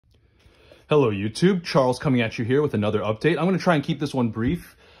Hello YouTube, Charles coming at you here with another update. I'm going to try and keep this one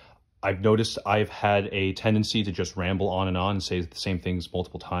brief. I've noticed I've had a tendency to just ramble on and say the same things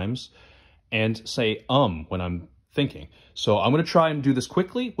multiple times and say when I'm thinking. So I'm going to try and do this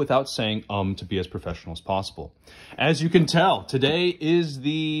quickly without saying to be as professional as possible. As you can tell, today is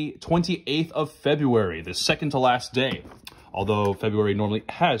the 28th of February, the second to last day. Although February normally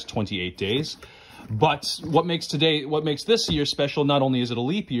has 28 days. But what makes this year special, not only is it a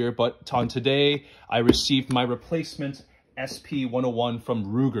leap year, but on today, I received my replacement SP101 from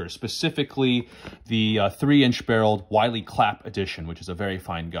Ruger, specifically the 3-inch barreled Wiley Clapp edition, which is a very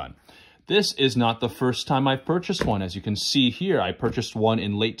fine gun. This is not the first time I've purchased one. As you can see here, I purchased one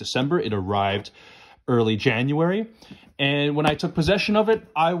in late December. It arrived early January. And when I took possession of it,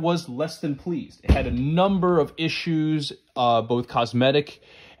 I was less than pleased. It had a number of issues, both cosmetic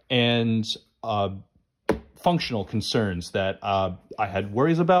and functional concerns that I had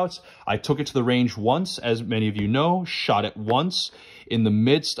worries about. I took it to the range once, as many of you know, shot it once. In the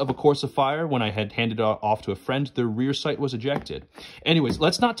midst of a course of fire, when I had handed it off to a friend, the rear sight was ejected. Anyways,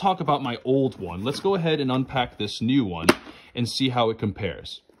 let's not talk about my old one. Let's go ahead and unpack this new one and see how it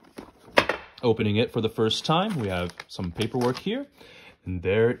compares. Opening it for the first time, we have some paperwork here. And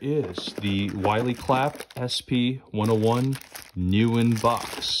there it is, the Wiley Clapp SP101 new in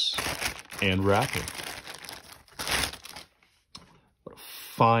box and wrapping. What a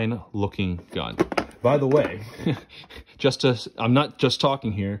fine looking gun. By the way, I'm not just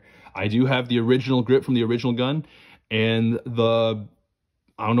talking here. I do have the original grip from the original gun and the,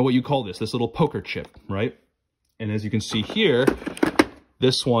 I don't know what you call this little poker chip, right? And as you can see here,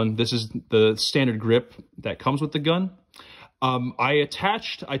 this is the standard grip that comes with the gun. I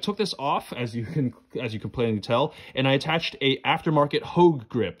took this off, as you can plainly tell, and I attached a aftermarket Hogue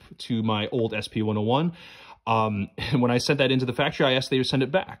grip to my old SP101. And when I sent that into the factory, I asked they to send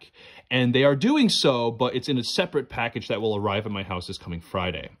it back. And they are doing so, but it's in a separate package that will arrive at my house this coming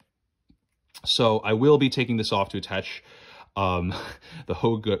Friday. So I will be taking this off to attach the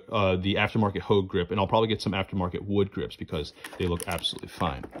aftermarket Hogue grip, and I'll probably get some aftermarket wood grips because they look absolutely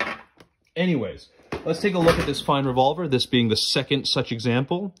fine. Anyways, let's take a look at this fine revolver, this being the second such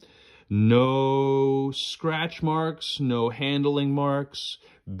example. No scratch marks, no handling marks.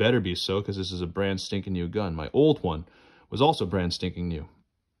 Better be so, because this is a brand stinking new gun. My old one was also brand stinking new,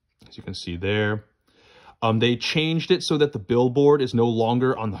 as you can see there. They changed it so that the billboard is no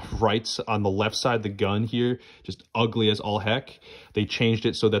longer on the left side of the gun here, just ugly as all heck. They changed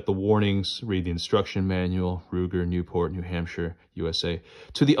it so that the warnings read the instruction manual, Ruger, Newport, New Hampshire, USA,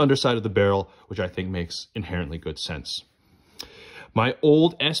 to the underside of the barrel, which I think makes inherently good sense. My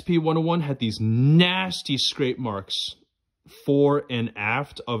old SP101 had these nasty scrape marks fore and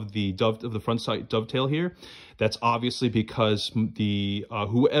aft of the front sight dovetail here. That's obviously because the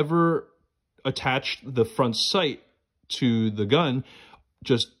whoever attached the front sight to the gun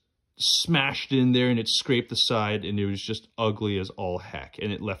just smashed in there and it scraped the side, and it was just ugly as all heck,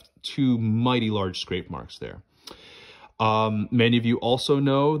 and it left two mighty large scrape marks there. Many of you also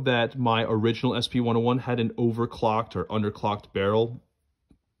know that my original SP101 had an overclocked or underclocked barrel.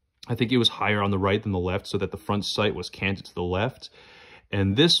 I think it was higher on the right than the left, so that the front sight was canted to the left.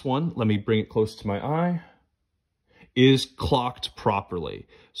 And this one, let me bring it close to my eye, is clocked properly.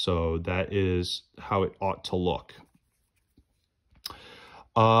 So that is how it ought to look.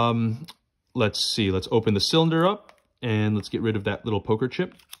 Let's see, let's open the cylinder up and let's get rid of that little poker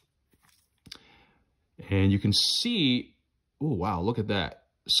chip. And you can see, oh wow, look at that.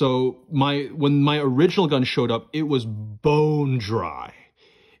 So when my original gun showed up, it was bone dry.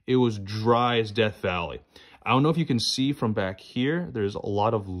 It was dry as Death Valley. I don't know if you can see from back here, there's a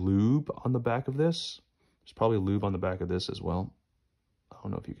lot of lube on the back of this. There's probably lube on the back of this as well. I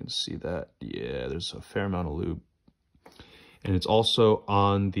don't know if you can see that. Yeah, there's a fair amount of lube. And it's also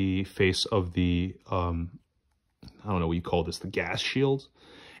on the face of the, I don't know what you call this, the gas shield.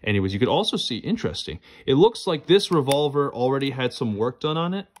 Anyways, you could also see, interesting, it looks like this revolver already had some work done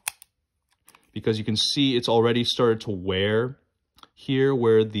on it, because you can see it's already started to wear here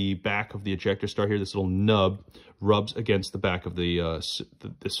where the back of the ejector star here, this little nub, rubs against the back of this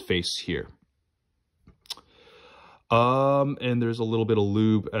face here. And there's a little bit of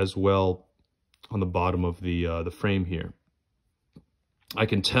lube as well on the bottom of the frame here. I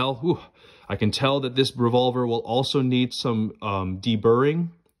can tell that this revolver will also need some dehorning.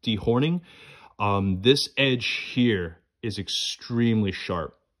 This edge here is extremely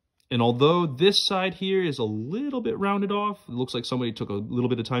sharp. And although this side here is a little bit rounded off, it looks like somebody took a little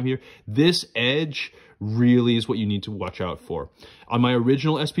bit of time here, this edge really is what you need to watch out for. On my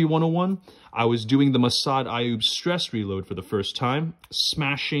original SP101, I was doing the Mossad Ayub stress reload for the first time,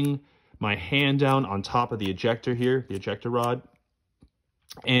 smashing my hand down on top of the ejector here, the ejector rod.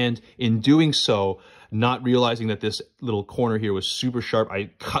 And in doing so, not realizing that this little corner here was super sharp,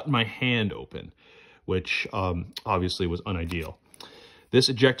 I cut my hand open, which obviously was unideal. This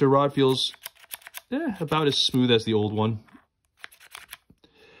ejector rod feels about as smooth as the old one.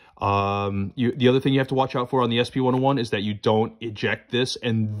 The other thing you have to watch out for on the SP101 is that you don't eject this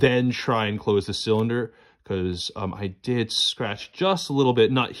and then try and close the cylinder, because I did scratch just a little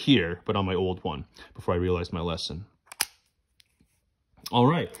bit, not here, but on my old one, before I realized my lesson. All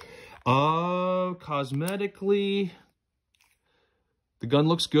right. Cosmetically, the gun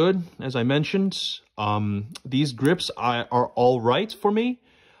looks good, as I mentioned. These grips are all right for me.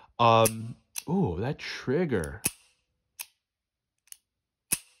 Ooh, that trigger.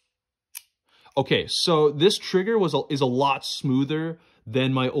 Okay, so this trigger is a lot smoother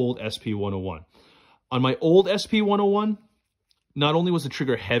than my old SP101. On my old SP101, not only was the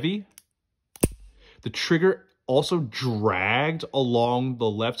trigger heavy, the trigger also dragged along the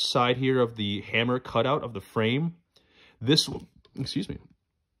left side here of the hammer cutout of the frame. This one, excuse me.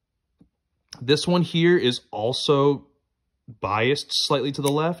 This one here is also biased slightly to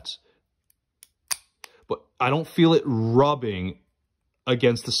the left, but I don't feel it rubbing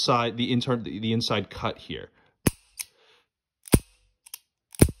against the side, the inside cut here.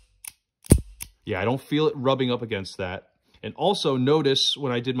 Yeah, I don't feel it rubbing up against that. And also notice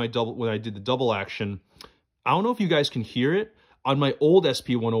when I did the double action, I don't know if you guys can hear it. On my old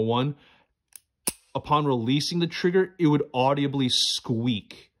SP101, upon releasing the trigger, it would audibly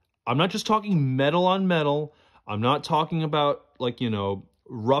squeak. I'm not just talking metal on metal. I'm not talking about, like, you know,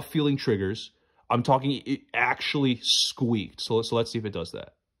 rough feeling triggers. I'm talking it actually squeaked. So let's see if it does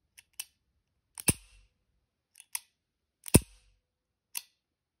that.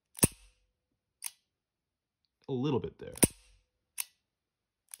 A little bit there.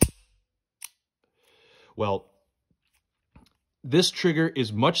 Well, this trigger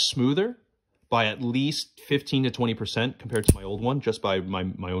is much smoother by at least 15 to 20% compared to my old one, just by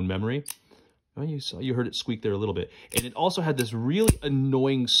my own memory. Oh, you heard it squeak there a little bit. And it also had this really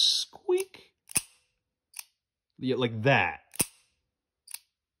annoying squeak. Yeah, like that.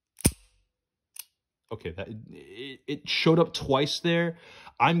 Okay, it showed up twice there.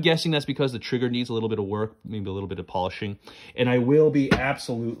 I'm guessing that's because the trigger needs a little bit of work, maybe a little bit of polishing. And I will be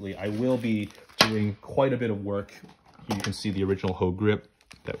doing quite a bit of work. Here you can see the original Hogue grip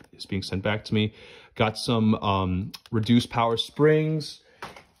that is being sent back to me. Got some reduced power springs,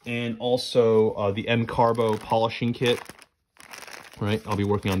 and also the M Carbo polishing kit. Right, I'll be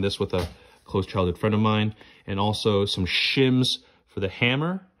working on this with a close childhood friend of mine, and also some shims for the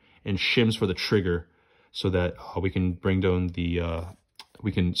hammer and shims for the trigger, so that we can bring down the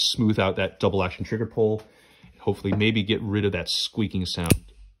we can smooth out that double action trigger pull, hopefully maybe get rid of that squeaking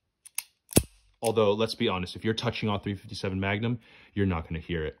sound. Although, let's be honest, if you're touching on 357 Magnum, you're not going to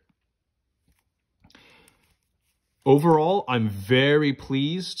hear it. Overall, I'm very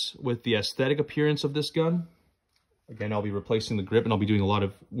pleased with the aesthetic appearance of this gun. Again, I'll be replacing the grip, and I'll be doing a lot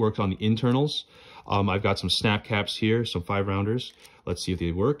of work on the internals. I've got some snap caps here, some 5-rounders. Let's see if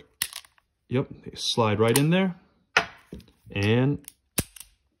they work. Yep, they slide right in there. And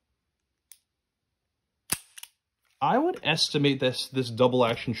I would estimate this double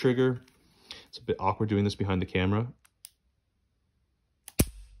action trigger, it's a bit awkward doing this behind the camera,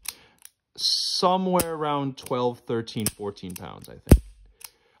 somewhere around 12, 13, 14 pounds, I think.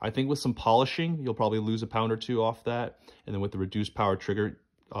 I think with some polishing, you'll probably lose a pound or two off that. And then with the reduced power trigger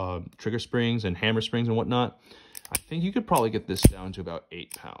springs and hammer springs and whatnot, I think you could probably get this down to about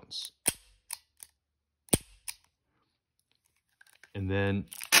 8 pounds. And then,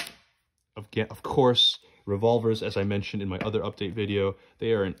 of course, revolvers, as I mentioned in my other update video,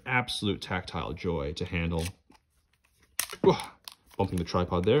 they are an absolute tactile joy to handle. Bumping the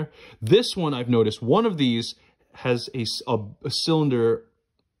tripod there. This one, I've noticed, one of these has a cylinder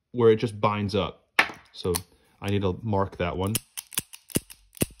where it just binds up. So I need to mark that one.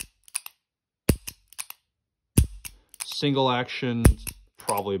 Single action,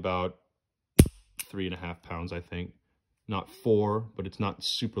 probably about 3.5 pounds, I think. Not 4, but it's not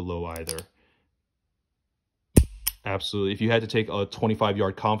super low either. Absolutely. If you had to take a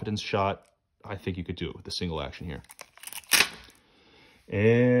 25-yard confidence shot, I think you could do it with the single action here.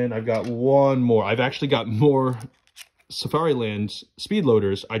 And I've got one more. I've actually got more Safariland speed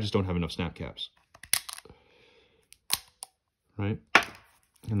loaders. I just don't have enough snap caps. Right?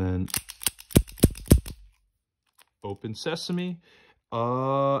 And then open sesame.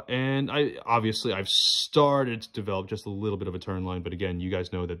 And I've started to develop just a little bit of a turn line, but again, you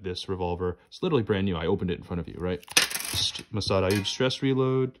guys know that this revolver is literally brand new. I opened it in front of you, right? Masada Ayub stress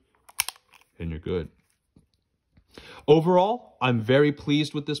reload. and you're good. Overall, I'm very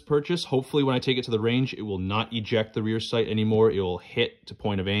pleased with this purchase. Hopefully when I take it to the range, it will not eject the rear sight anymore. It will hit to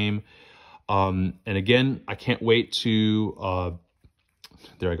point of aim. And again, I can't wait to,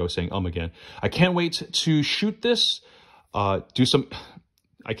 there I go saying again. I can't wait to shoot this, I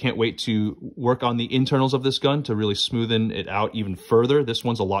can't wait to work on the internals of this gun to really smoothen it out even further. This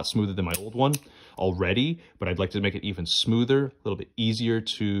one's a lot smoother than my old one already, but I'd like to make it even smoother, a little bit easier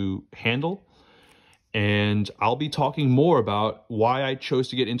to handle. And I'll be talking more about why I chose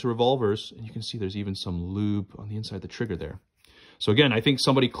to get into revolvers. And you can see there's even some lube on the inside of the trigger there. So again, I think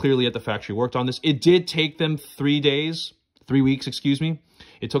somebody clearly at the factory worked on this. It did take them 3 weeks, excuse me.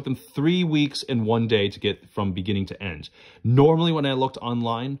 It took them 3 weeks and 1 day to get from beginning to end. Normally when I looked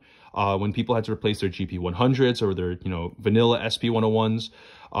online, when people had to replace their GP100s or their, vanilla SP101s,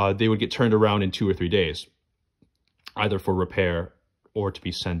 they would get turned around in 2 or 3 days, either for repair or to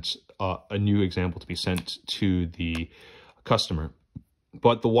be sent, a new example to be sent to the customer.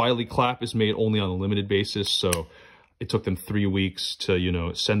 But the Wiley Clapp is made only on a limited basis, so it took them 3 weeks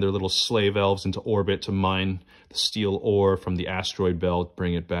to, send their little slave elves into orbit to mine the steel ore from the asteroid belt,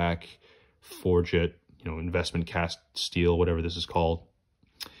 bring it back, forge it, investment cast steel, whatever this is called.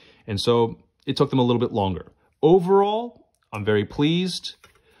 And so it took them a little bit longer. Overall, I'm very pleased.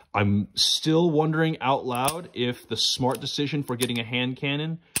 I'm still wondering out loud if the smart decision for getting a hand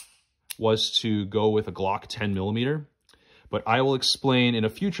cannon was to go with a Glock 10mm, but I will explain in a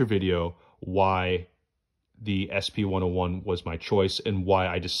future video why the SP101 was my choice and why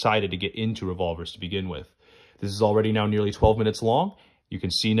I decided to get into revolvers to begin with. This is already now nearly 12 minutes long. You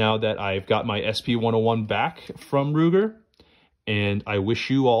can see now that I've got my SP101 back from Ruger, and I wish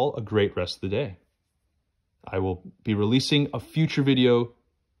you all a great rest of the day. I will be releasing a future video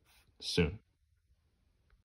soon.